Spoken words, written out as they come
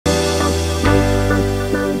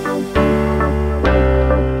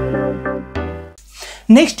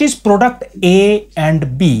Next is product A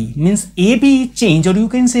and B, means AB change, or you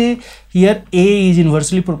can say here A is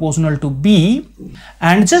inversely proportional to B,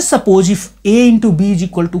 and just suppose if A into B is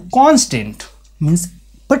equal to constant, means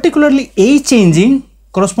particularly A changing,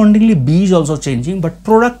 correspondingly B is also changing, but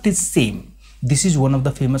product is same. This is one of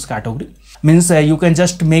the famous category. Means you can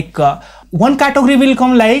just make one category will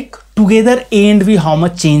come like together A and B, how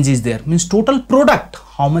much change is there, means total product,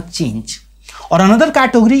 how much change. Or another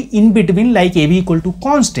category in between like AB equal to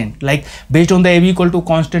constant, like based on the AB equal to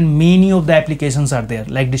constant, many of the applications are there,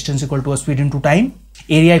 like distance equal to a speed into time,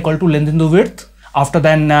 area equal to length into width, after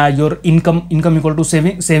then your income equal to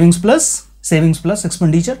savings plus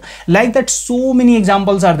expenditure. Like that, so many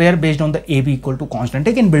examples are there based on the AB equal to constant.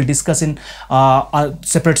 Again, we'll discuss in a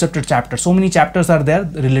separate chapter. So many chapters are there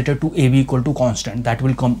related to AB equal to constant, that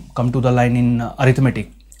will come to the line in arithmetic.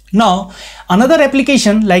 Now another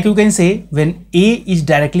application, like you can say when A is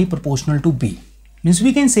directly proportional to B, means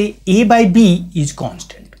we can say A by B is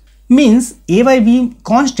constant. Means A by B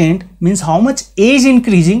constant means how much A is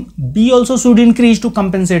increasing, B also should increase to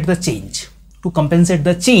compensate the change.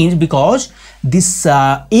 Because this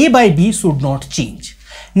A by B should not change.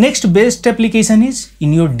 Next best application is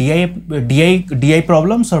in your DI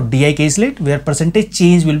problems or DI caselet, where percentage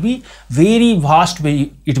change will be very vast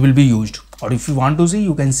way it will be used. Or if you want to see,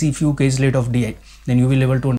 you can see few caselet of DI, then you will be able to